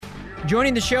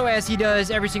Joining the show as he does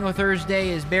every single Thursday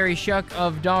is Barry Shuck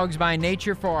of Dawgs by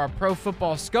Nature for our Pro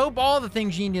Football Scope. All the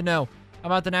things you need to know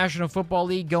about the National Football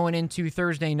League going into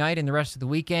Thursday night and the rest of the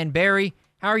weekend. Barry,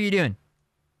 how are you doing?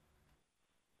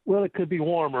 Well, it could be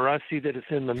warmer. I see that it's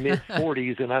in the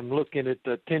mid-40s, and I'm looking at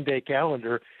the 10-day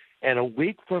calendar, and a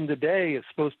week from today it's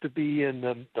supposed to be in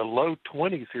the low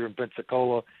 20s here in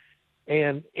Pensacola.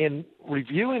 And in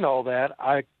reviewing all that,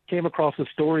 I came across a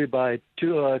story by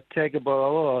Tua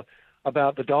Tagovailoa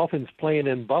about the Dolphins playing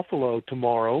in Buffalo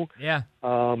tomorrow. Yeah.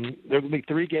 There will be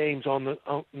 3 games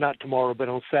not tomorrow, but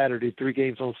on Saturday, 3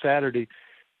 games on Saturday.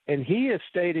 And he is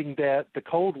stating that the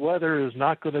cold weather is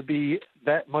not going to be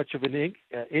that much of an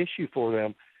issue for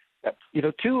them. You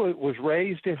know, Tua was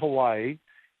raised in Hawaii.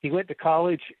 He went to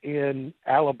college in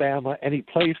Alabama, and he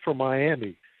plays for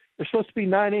Miami. There's supposed to be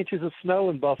 9 inches of snow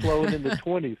in Buffalo and in the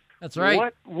 20s. That's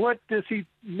right. What does he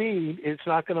mean it's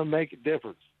not going to make a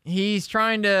difference? He's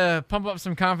trying to pump up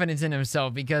some confidence in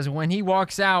himself because when he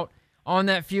walks out on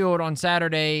that field on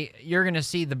Saturday, you're going to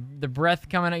see the breath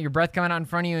coming out, your breath coming out in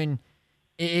front of you, and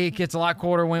it gets a lot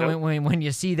colder when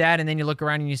you see that, and then you look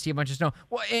around and you see a bunch of snow.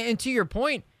 Well, and to your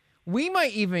point, we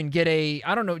might even get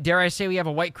I don't know, dare I say we have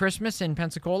a white Christmas in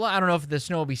Pensacola? I don't know if the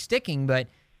snow will be sticking, but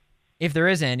if there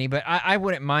is any, but I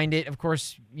wouldn't mind it. Of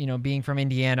course, you know, being from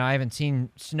Indiana, I haven't seen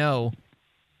snow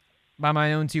by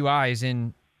my own 2 eyes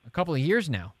in a couple of years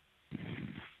now.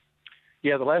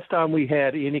 Yeah, the last time we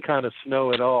had any kind of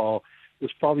snow at all was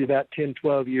probably about 10,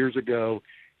 12 years ago,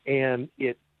 and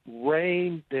it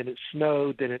rained, then it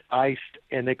snowed, then it iced,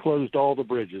 and they closed all the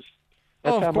bridges.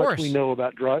 That's how much we know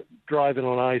about driving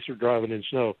on ice or driving in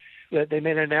snow. They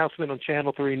made an announcement on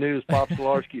Channel 3 News. Bob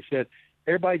Solarski said,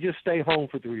 everybody just stay home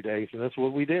for 3 days, and that's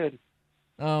what we did.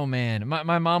 Oh, man.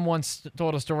 My mom once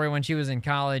told a story when she was in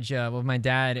college with my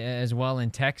dad as well in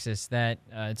Texas that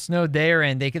it snowed there,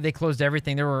 and they closed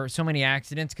everything. There were so many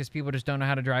accidents because people just don't know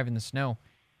how to drive in the snow.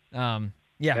 Yeah,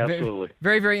 absolutely.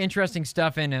 Very, very interesting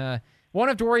stuff, and won't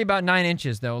have to worry about 9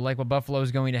 inches, though, like what Buffalo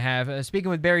is going to have.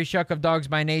 Speaking with Barry Shuck of Dawgs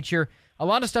by Nature, a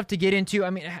lot of stuff to get into. I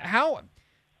mean,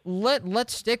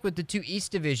 let's stick with the 2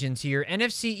 East divisions here,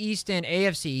 NFC East and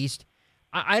AFC East.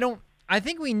 I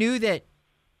think we knew that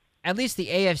at least the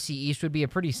AFC East would be a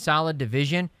pretty solid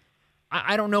division.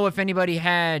 I don't know if anybody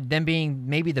had them being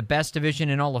maybe the best division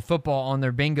in all of football on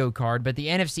their bingo card, but the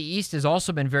NFC East has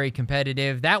also been very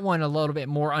competitive. That one a little bit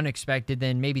more unexpected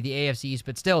than maybe the AFC East,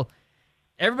 but still,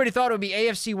 everybody thought it would be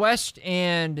AFC West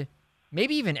and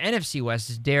maybe even NFC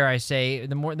West, dare I say,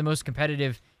 the most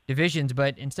competitive divisions,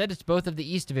 but instead it's both of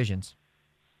the East divisions.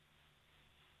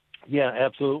 Yeah,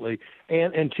 absolutely.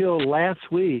 And until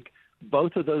last week,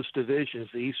 both of those divisions,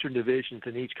 the Eastern divisions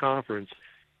in each conference,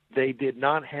 they did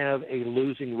not have a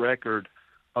losing record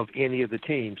of any of the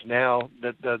teams. Now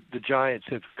that the Giants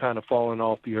have kind of fallen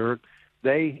off the earth,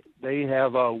 they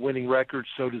have a winning record.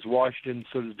 So does Washington.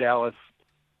 So does Dallas.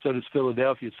 So does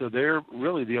Philadelphia. So they're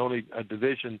really the only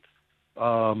division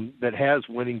that has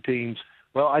winning teams.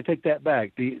 Well, I take that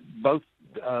back. Both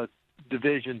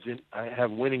divisions have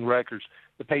winning records.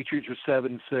 The Patriots are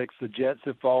 7-6. The Jets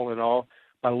have fallen off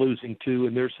by losing 2,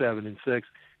 and they're 7-6.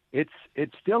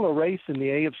 It's still a race in the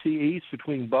AFC East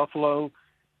between Buffalo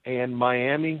and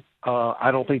Miami. I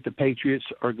don't think the Patriots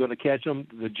are going to catch them.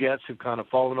 The Jets have kind of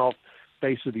fallen off the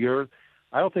face of the earth.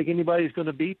 I don't think anybody's going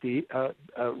to beat the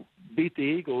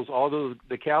Eagles, although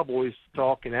the Cowboys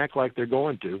talk and act like they're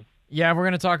going to. Yeah, we're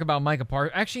going to talk about Micah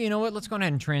Parsons. Actually, you know what? Let's go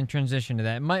ahead and transition to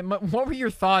that. What were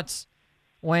your thoughts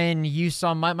when you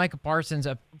saw Micah Parsons,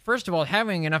 first of all,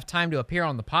 having enough time to appear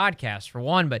on the podcast, for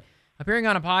one, but appearing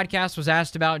on a podcast, was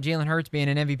asked about Jalen Hurts being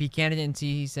an MVP candidate, and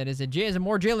he said, is it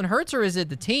more Jalen Hurts or is it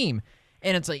the team?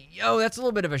 And it's like, that's a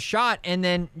little bit of a shot. And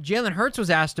then Jalen Hurts was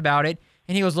asked about it,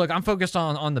 and he goes, look, I'm focused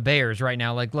on the Bears right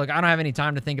now. Like, look, I don't have any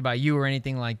time to think about you or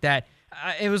anything like that.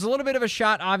 It was a little bit of a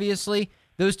shot, obviously.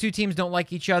 Those 2 teams don't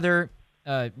like each other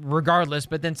regardless,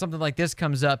 but then something like this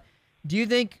comes up. Do you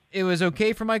think it was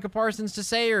okay for Micah Parsons to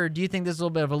say, or do you think this is a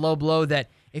little bit of a low blow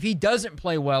that if he doesn't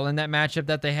play well in that matchup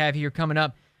that they have here coming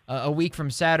up a week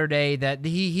from Saturday, that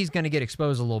he's going to get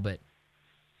exposed a little bit?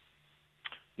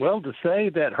 Well, to say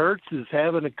that Hurts is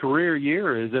having a career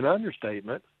year is an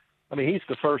understatement. I mean, he's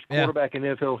the first quarterback in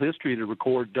NFL history to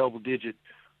record double-digit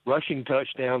rushing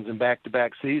touchdowns in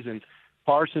back-to-back seasons.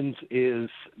 Parsons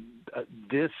is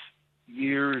this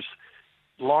year's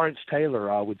Lawrence Taylor,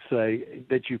 I would say,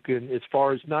 that you can,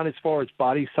 not as far as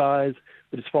body size,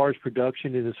 but as far as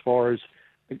production and as far as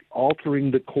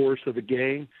altering the course of a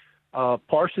game.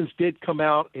 Parsons did come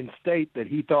out and state that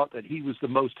he thought that he was the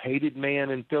most hated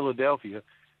man in Philadelphia,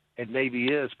 and maybe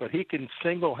is, but he can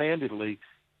single-handedly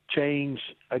change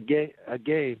a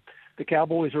game. the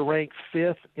Cowboys are ranked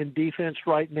 5th in defense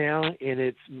right now, and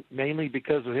it's mainly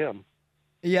because of him.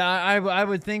 Yeah, I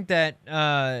would think that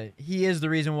he is the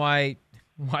reason why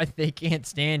they can't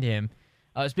stand him.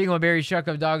 Speaking of Barry Shuck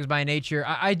of Dawgs by Nature,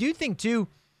 I do think, too,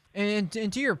 and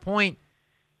to your point,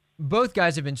 both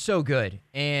guys have been so good.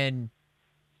 And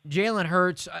Jalen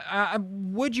Hurts,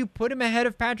 would you put him ahead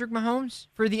of Patrick Mahomes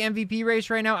for the MVP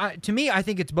race right now? To me, I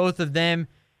think it's both of them,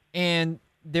 and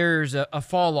there's a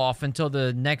fall off until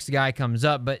the next guy comes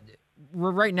up. But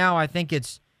right now, I think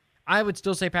I would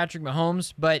still say Patrick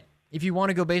Mahomes, but if you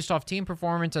want to go based off team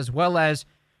performance as well as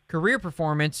career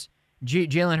performance,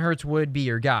 Jalen Hurts would be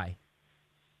your guy.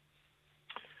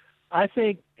 I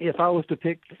think if I was to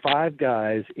pick 5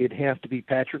 guys, it'd have to be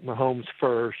Patrick Mahomes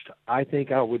first. I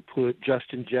think I would put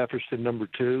Justin Jefferson number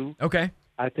 2. Okay.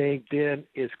 I think then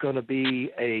it's going to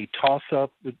be a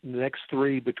toss-up the next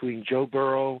 3 between Joe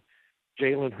Burrow,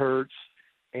 Jalen Hurts,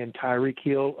 and Tyreek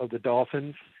Hill of the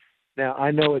Dolphins. Now,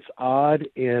 I know it's odd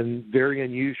and very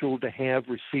unusual to have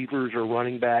receivers or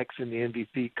running backs in the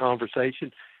MVP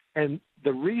conversation, and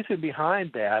the reason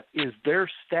behind that is their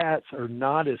stats are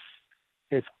not as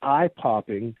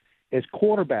eye-popping as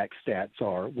quarterback stats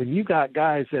are. When you got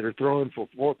guys that are throwing for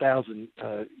 4,000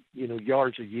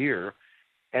 yards a year,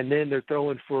 and then they're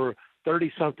throwing for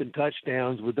 30-something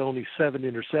touchdowns with only 7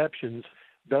 interceptions,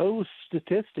 those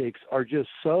statistics are just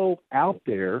so out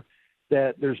there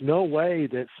that there's no way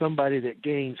that somebody that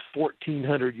gains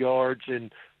 1,400 yards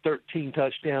and 13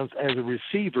 touchdowns as a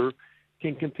receiver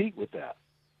can compete with that.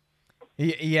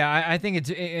 Yeah, I think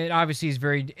it obviously is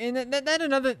very, and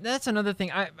that's another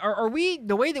thing. Are we,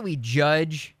 the way that we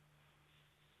judge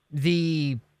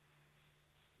the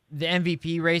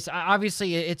MVP race?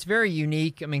 Obviously, it's very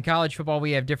unique. I mean, college football,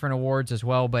 we have different awards as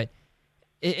well, but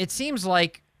it seems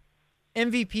like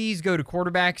MVPs go to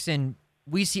quarterbacks, and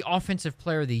we see Offensive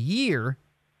Player of the Year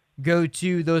go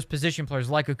to those position players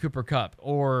like a Cooper Kupp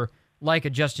or like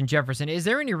a Justin Jefferson. Is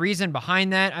there any reason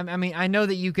behind that? I mean, I know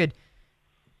that you could.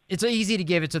 It's easy to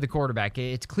give it to the quarterback.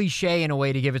 It's cliche in a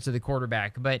way to give it to the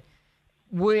quarterback, but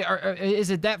is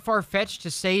it that far-fetched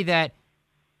to say that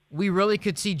we really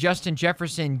could see Justin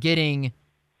Jefferson getting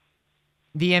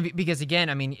the MVP? Because, again,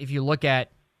 I mean, if you look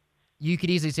at, you could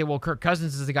easily say, well, Kirk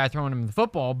Cousins is the guy throwing him the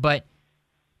football, but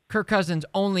Kirk Cousins'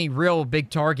 only real big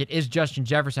target is Justin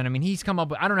Jefferson. I mean, he's come up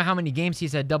with, I don't know how many games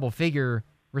he's had double-figure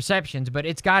receptions, but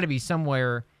it's got to be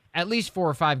somewhere, at least 4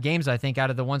 or 5 games, I think, out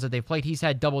of the ones that they've played, he's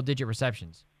had double-digit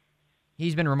receptions.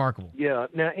 He's been remarkable. Yeah.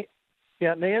 Now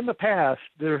in the past,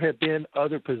 there have been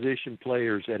other position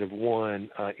players that have won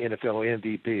NFL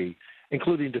MVP,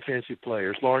 including defensive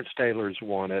players. Lawrence Taylor's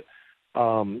won it.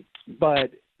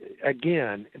 But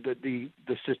again, the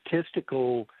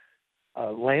statistical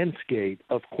landscape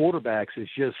of quarterbacks is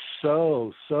just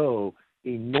so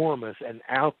enormous and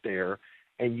out there,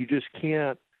 and you just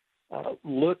can't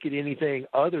look at anything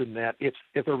other than that.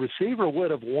 If a receiver would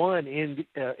have won in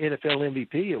NFL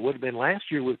MVP, it would have been last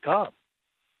year with Kupp.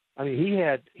 I mean,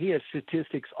 he had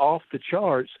statistics off the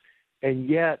charts, and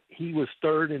yet he was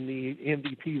 3rd in the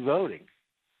MVP voting.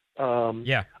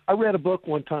 I read a book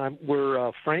one time where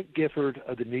Frank Gifford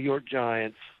of the New York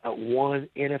Giants won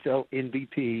NFL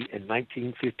MVP in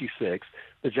 1956.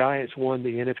 The Giants won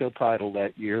the NFL title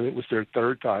that year. It was their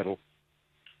 3rd title.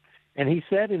 And he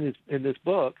said in this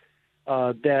book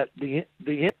that the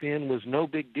MVP was no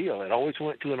big deal. It always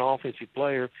went to an offensive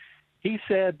player. He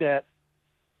said that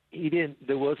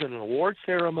there wasn't an award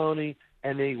ceremony,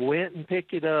 and they went and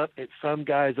picked it up at some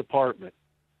guy's apartment.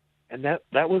 And that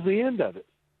was the end of it.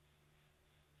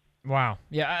 Wow.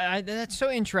 Yeah, that's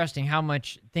so interesting how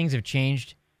much things have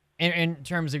changed in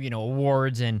terms of,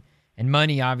 awards and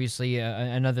money, obviously,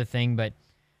 another thing. But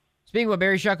speaking with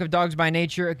Barry Shuck of Dawgs by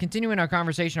Nature, continuing our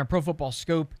conversation, our pro football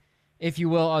scope, if you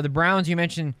will, the Browns, you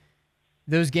mentioned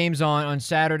those games on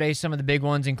Saturday, some of the big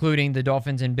ones, including the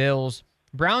Dolphins and Bills.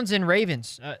 Browns and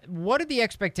Ravens, what are the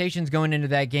expectations going into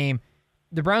that game?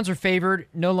 The Browns are favored,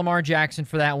 no Lamar Jackson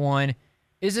for that one.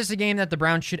 Is this a game that the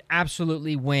Browns should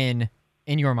absolutely win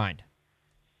in your mind?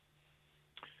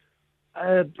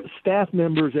 Staff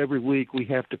members every week, we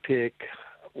have to pick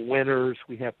winners.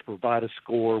 We have to provide a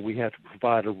score. We have to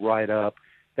provide a write-up.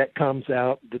 That comes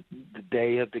out the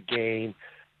day of the game.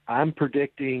 I'm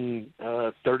predicting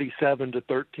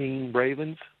 37-13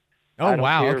 Ravens. Oh,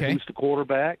 wow. I don't care Okay. who's the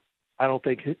quarterback. I don't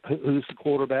think who's the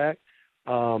quarterback.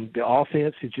 The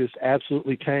offense has just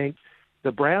absolutely tanked.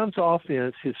 The Browns'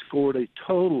 offense has scored a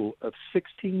total of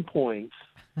 16 points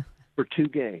for 2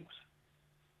 games.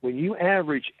 When you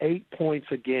average 8 points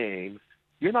a game,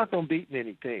 you're not going to beat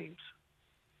many teams.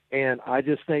 And I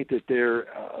just think that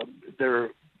they're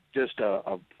just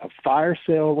a fire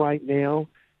sale right now.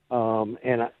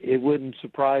 And it wouldn't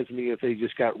surprise me if they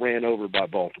just got ran over by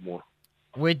Baltimore.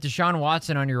 With Deshaun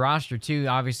Watson on your roster, too,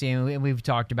 obviously, and we've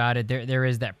talked about it, there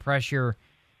is that pressure.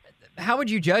 How would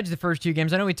you judge the first two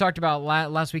games? I know we talked about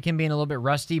last week him being a little bit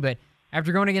rusty, but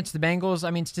after going against the Bengals,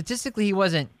 I mean, statistically, he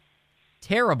wasn't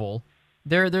terrible.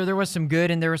 There was some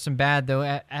good and there was some bad, though,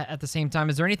 at the same time.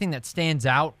 Is there anything that stands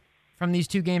out from these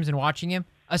two games and watching him,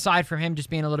 aside from him just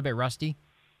being a little bit rusty?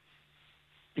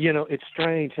 You know, it's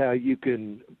strange how you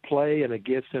can play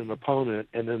against an opponent,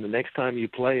 and then the next time you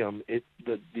play them,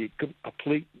 the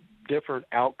complete different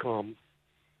outcome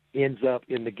ends up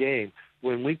in the game.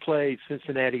 When we played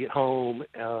Cincinnati at home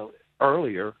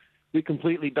earlier, we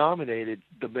completely dominated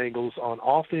the Bengals on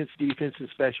offense, defense, and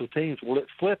special teams. Well, it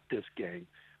flipped this game.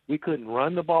 We couldn't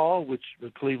run the ball, which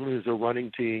Cleveland is a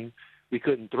running team. We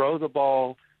couldn't throw the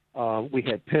ball. We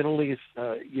had penalties,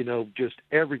 just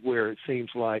everywhere, it seems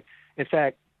like. In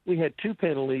fact, we had two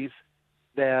penalties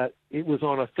that it was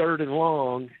on a 3rd and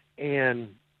long,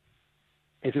 and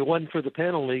if it wasn't for the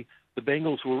penalty, the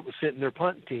Bengals were sitting their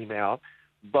punt team out.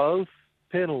 Both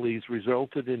penalties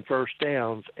resulted in first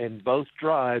downs, and both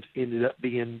drives ended up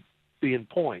being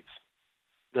points.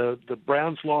 The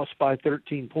Browns lost by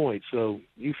 13 points, so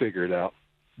you figure it out.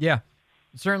 Yeah,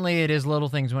 certainly it is little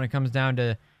things when it comes down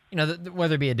to,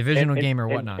 whether it be a divisional game or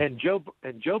whatnot. And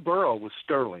Joe Burrow was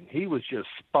sterling. He was just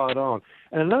spot on.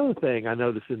 And another thing I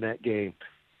noticed in that game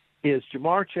is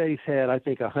Jamar Chase had, I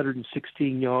think,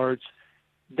 116 yards.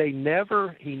 He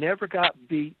never got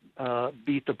beat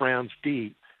the Browns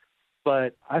deep.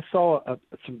 But I saw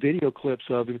some video clips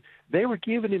of him. They were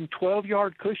giving him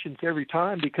 12-yard cushions every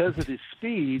time because of his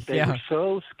speed. They were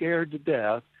so scared to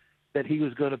death that he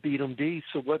was going to beat them deep.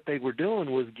 So what they were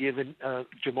doing was giving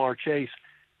Jamar Chase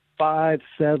 5,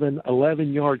 7,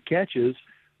 11-yard catches.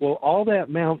 Well, all that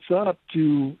mounts up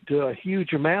to a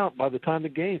huge amount by the time the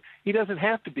game. He doesn't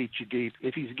have to beat you deep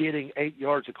if he's getting 8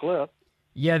 yards a clip.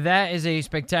 Yeah, that is a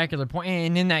spectacular point.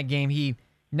 And in that game, he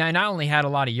not only had a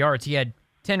lot of yards, he had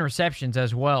 10 receptions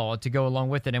as well to go along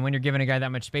with it. And when you're giving a guy that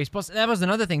much space, plus that was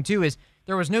another thing too, is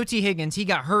there was no T. Higgins. He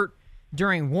got hurt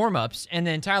during warmups, and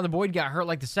then Tyler Boyd got hurt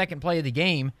like the second play of the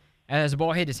game as the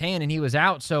ball hit his hand and he was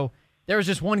out. So there was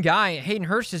just one guy. Hayden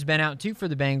Hurst has been out too for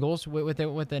the Bengals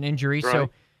with an injury. Right.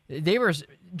 So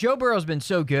Joe Burrow's been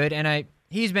so good, and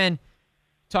he's been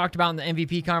talked about in the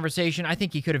MVP conversation. I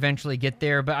think he could eventually get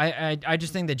there, but I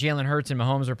just think that Jalen Hurts and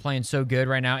Mahomes are playing so good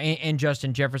right now, and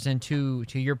Justin Jefferson, to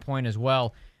your point as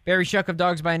well. Barry Shuck of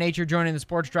Dawgs by Nature joining the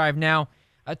Sports Drive now.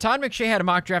 Todd McShay had a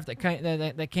mock draft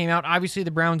that came out. Obviously,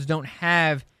 the Browns don't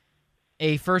have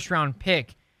a first-round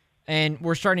pick, and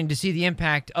we're starting to see the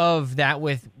impact of that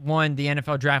with, one, the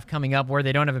NFL draft coming up where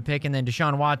they don't have a pick, and then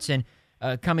Deshaun Watson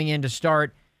coming in to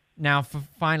start now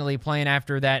finally playing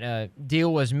after that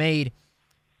deal was made.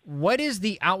 What is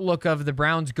the outlook of the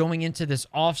Browns going into this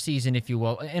offseason, if you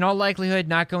will? In all likelihood,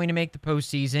 not going to make the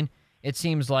postseason, it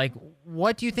seems like.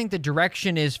 What do you think the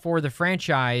direction is for the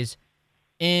franchise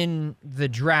in the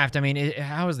draft? I mean,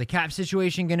 how is the cap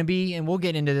situation going to be? And we'll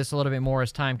get into this a little bit more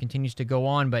as time continues to go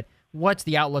on, but what's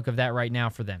the outlook of that right now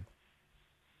for them?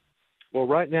 Well,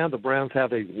 right now the Browns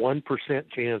have a 1%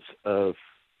 chance of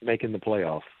making the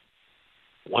playoffs.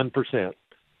 1%.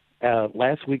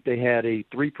 Last week they had a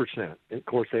 3%. Of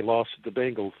course, they lost to the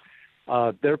Bengals.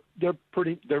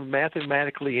 They're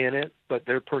mathematically in it, but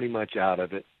they're pretty much out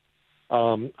of it.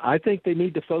 I think they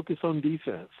need to focus on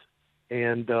defense.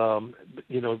 And,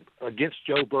 against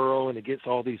Joe Burrow and against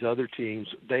all these other teams,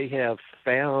 they have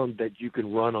found that you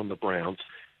can run on the Browns.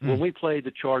 When we played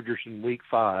the Chargers in Week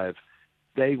 5,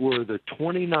 they were the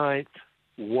 29th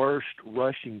worst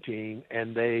rushing team,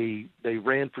 and they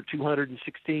ran for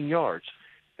 216 yards.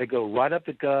 They go right up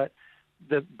the gut.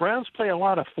 The Browns play a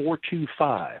lot of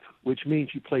 4-2-5, which means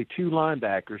you play two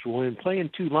linebackers. Well, in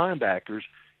playing two linebackers,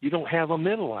 you don't have a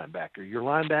middle linebacker. Your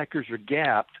linebackers are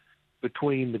gapped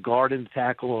between the guard and the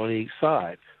tackle on each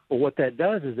side. Well, what that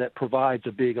does is that provides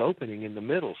a big opening in the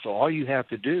middle. So all you have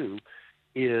to do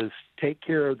is take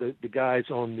care of the guys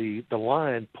on the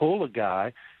line, pull a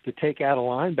guy to take out a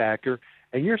linebacker,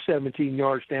 and you're 17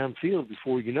 yards downfield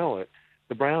before you know it.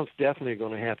 The Browns definitely are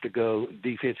going to have to go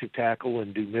defensive tackle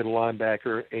and do middle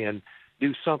linebacker and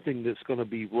do something that's going to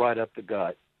be right up the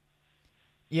gut.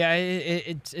 Yeah,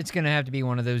 it's going to have to be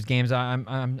one of those games.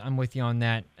 I'm with you on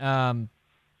that.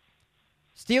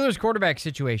 Steelers quarterback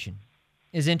situation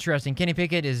is interesting. Kenny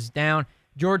Pickett is down.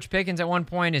 George Pickens at one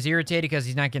point is irritated because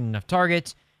he's not getting enough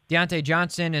targets. Deontay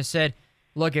Johnson has said,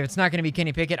 look, if it's not going to be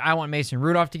Kenny Pickett, I want Mason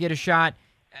Rudolph to get a shot.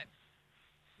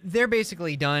 They're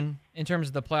basically done in terms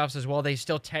of the playoffs as well. They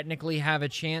still technically have a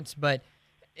chance, but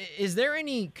is there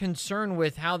any concern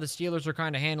with how the Steelers are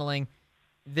kind of handling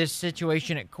this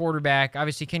situation at quarterback?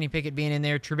 Obviously, Kenny Pickett being in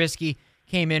there. Trubisky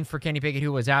came in for Kenny Pickett,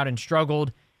 who was out and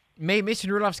struggled.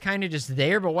 Mason Rudolph's kind of just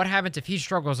there, but what happens if he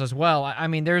struggles as well? I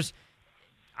mean,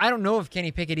 I don't know if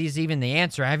Kenny Pickett is even the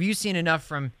answer. Have you seen enough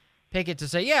from Pickett to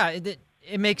say, yeah,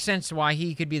 it makes sense why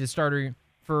he could be the starter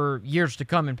for years to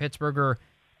come in Pittsburgh? Or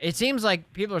it seems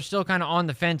like people are still kind of on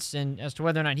the fence as to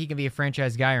whether or not he can be a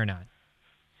franchise guy or not.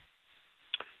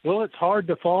 Well, it's hard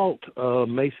to fault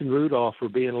Mason Rudolph for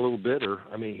being a little bitter.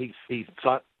 I mean,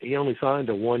 he only signed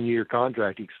a 1-year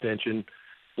contract extension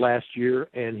last year,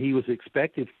 and he was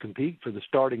expected to compete for the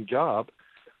starting job.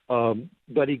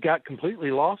 But he got completely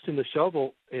lost in the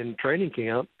shuffle in training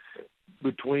camp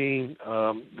between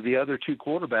the other two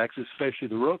quarterbacks, especially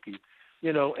the rookie.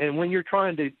 And when you're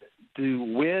trying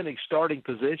to win a starting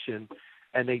position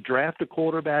and they draft a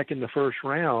quarterback in the first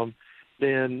round,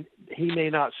 then he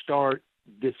may not start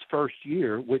this first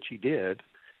year, which he did,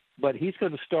 but he's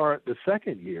going to start the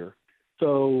second year.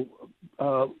 So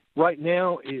right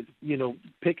now,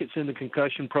 Pickett's in the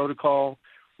concussion protocol.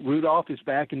 Rudolph is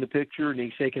back in the picture, and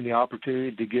he's taking the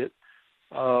opportunity to get,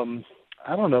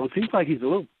 I don't know, it seems like he's a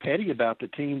little petty about the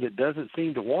team that doesn't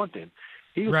seem to want him.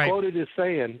 He was quoted as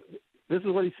saying, this is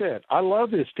what he said, "I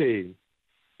love this team,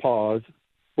 pause,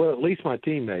 well, at least my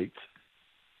teammates."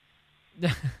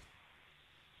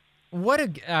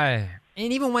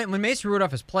 And even when Mason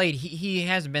Rudolph has played, he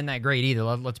hasn't been that great either.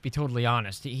 Let's be totally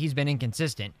honest. He's been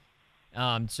inconsistent.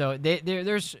 So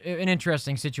there's an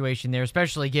interesting situation there,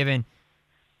 especially given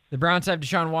the Browns have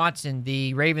Deshaun Watson,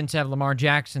 the Ravens have Lamar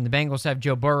Jackson, the Bengals have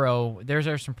Joe Burrow.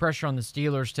 There's some pressure on the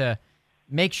Steelers to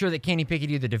make sure that Kenny Pickett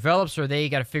either develops or they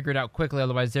got to figure it out quickly.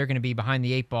 Otherwise, they're going to be behind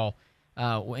the 8 ball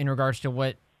in regards to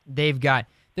what they've got.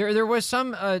 There was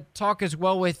some talk as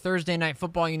well with Thursday Night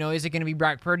Football. Is it going to be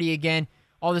Brock Purdy again?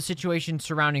 All the situations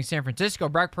surrounding San Francisco.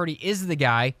 Brock Purdy is the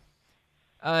guy.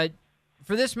 For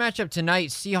this matchup tonight,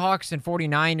 Seahawks and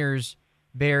 49ers,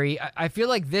 Barry, I feel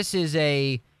like this is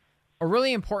a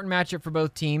really important matchup for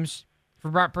both teams. For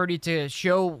Brock Purdy to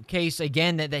showcase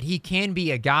again that he can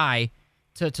be a guy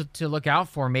to look out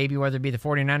for, maybe whether it be the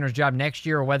 49ers job next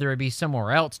year or whether it be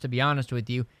somewhere else, to be honest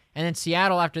with you. And then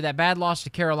Seattle, after that bad loss to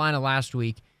Carolina last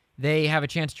week, they have a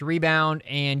chance to rebound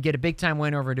and get a big-time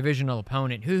win over a divisional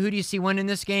opponent. Who do you see winning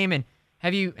this game? And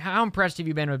how impressed have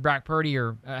you been with Brock Purdy,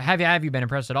 or have you been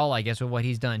impressed at all, I guess, with what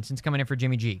he's done since coming in for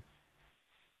Jimmy G?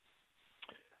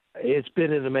 It's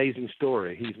been an amazing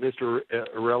story. He's Mr.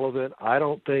 Irrelevant. I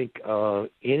don't think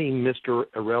any Mr.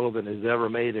 Irrelevant has ever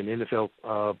made an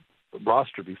NFL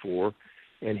roster before,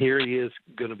 and here he is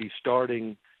going to be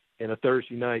starting in a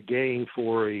Thursday night game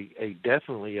for a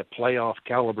definitely a playoff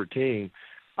caliber team.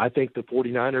 I think the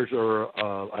 49ers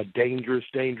are a dangerous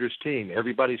team.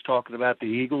 Everybody's talking about the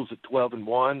Eagles at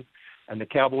 12-1 and the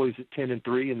Cowboys at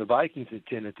 10-3 and the Vikings at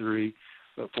 10-3.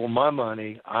 But for my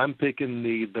money, I'm picking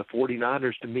the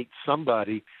 49ers to meet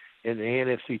somebody in the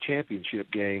NFC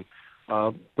Championship game.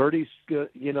 Purdy's,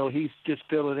 he's just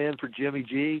filling in for Jimmy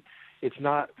G. It's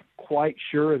not quite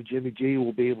sure if Jimmy G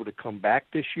will be able to come back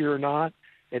this year or not.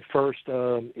 At first,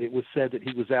 it was said that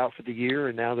he was out for the year,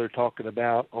 and now they're talking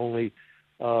about only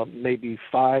maybe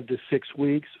 5 to 6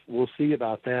 weeks. We'll see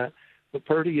about that. But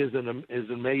Purdy is an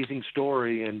amazing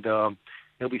story, and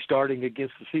he'll be starting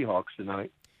against the Seahawks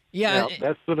tonight. Yeah, now,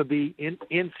 that's going to be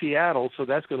in Seattle, so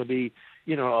that's going to be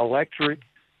electric,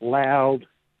 loud,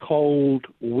 cold,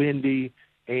 windy,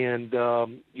 and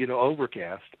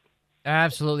overcast.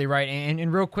 Absolutely right.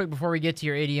 And real quick before we get to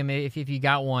your idiom, if you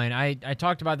got one, I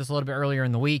talked about this a little bit earlier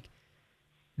in the week,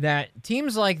 that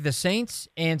teams like the Saints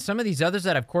and some of these others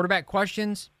that have quarterback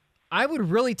questions, I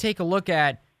would really take a look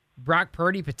at Brock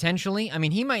Purdy potentially. I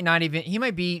mean, he's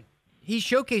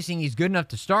showcasing he's good enough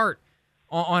to start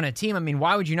on a team. I mean,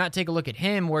 why would you not take a look at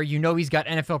him where he's got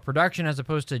NFL production as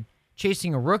opposed to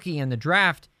chasing a rookie in the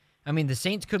draft? I mean, the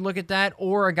Saints could look at that,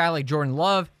 or a guy like Jordan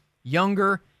Love,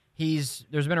 younger. There's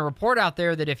been a report out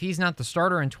there that if he's not the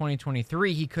starter in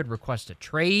 2023, he could request a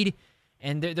trade.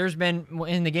 And there's been,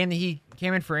 in the game that he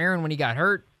came in for Aaron when he got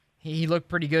hurt, he looked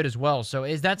pretty good as well. So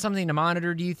is that something to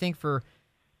monitor, do you think, for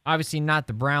obviously not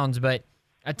the Browns, but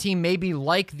a team maybe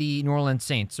like the New Orleans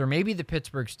Saints or maybe the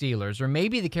Pittsburgh Steelers or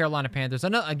maybe the Carolina Panthers?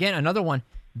 Another one,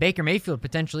 Baker Mayfield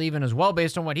potentially even as well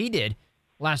based on what he did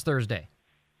last Thursday.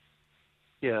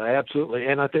 Yeah, absolutely.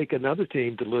 And I think another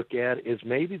team to look at is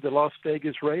maybe the Las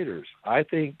Vegas Raiders. I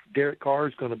think Derek Carr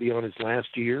is going to be on his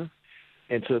last year,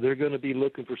 and so they're going to be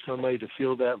looking for somebody to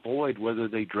fill that void, whether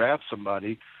they draft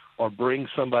somebody or bring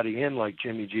somebody in like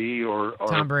Jimmy G or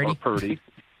Tom Brady. Or Purdy.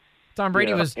 Tom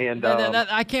Brady was, and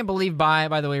I can't believe,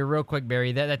 by the way, real quick,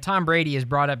 Barry, that Tom Brady is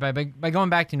brought up by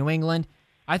going back to New England.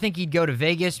 I think he'd go to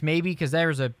Vegas maybe because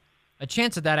there's a a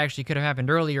chance that actually could have happened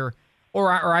earlier,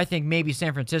 or I think maybe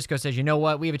San Francisco says, you know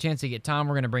what, we have a chance to get Tom,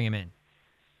 we're going to bring him in.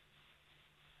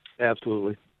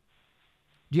 Absolutely.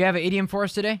 Do you have an idiom for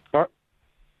us today?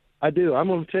 I do. I'm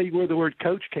going to tell you where the word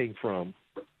coach came from.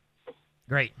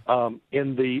 Great.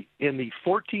 In the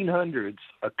 1400s,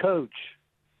 a coach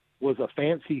was a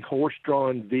fancy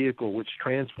horse-drawn vehicle which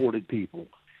transported people.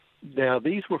 Now,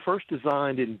 these were first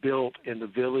designed and built in the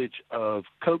village of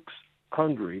Koks,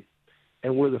 Hungary,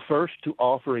 and were the first to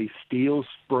offer a steel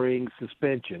spring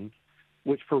suspension,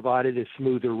 which provided a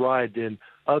smoother ride than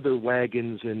other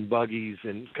wagons and buggies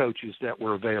and coaches that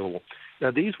were available.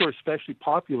 Now, these were especially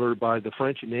popular by the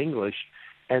French and English,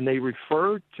 and they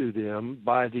referred to them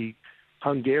by the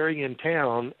Hungarian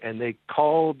town, and they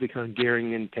called the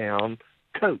Hungarian town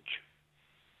coach.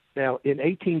 Now, in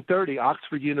 1830,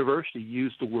 Oxford University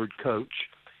used the word coach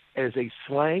as a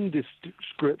slang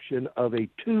description of a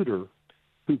tutor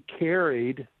who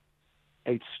carried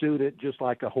a student just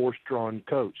like a horse-drawn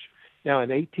coach. Now, in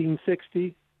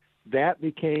 1860, that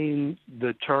became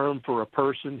the term for a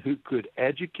person who could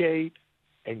educate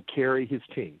and carry his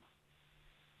team.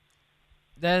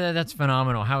 That's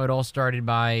phenomenal, how it all started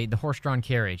by the horse-drawn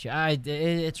carriage.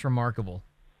 It's remarkable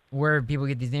where people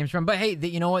get these names from. But, hey,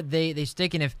 you know what? They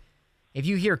stick, and if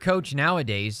you hear coach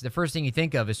nowadays, the first thing you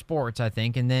think of is sports, I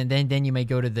think, and then you may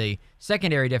go to the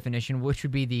secondary definition, which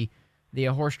would be the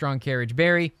horse-drawn carriage.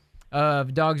 Barry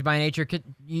of Dawgs by Nature,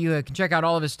 you can check out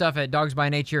all of his stuff at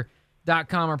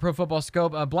dogsbynature.com or Pro Football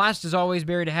Scope. A blast as always,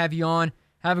 Barry, to have you on.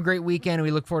 Have a great weekend, and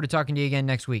we look forward to talking to you again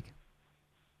next week.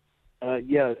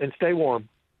 Yeah, and stay warm.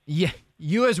 Yeah,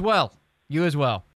 you as well. You as well.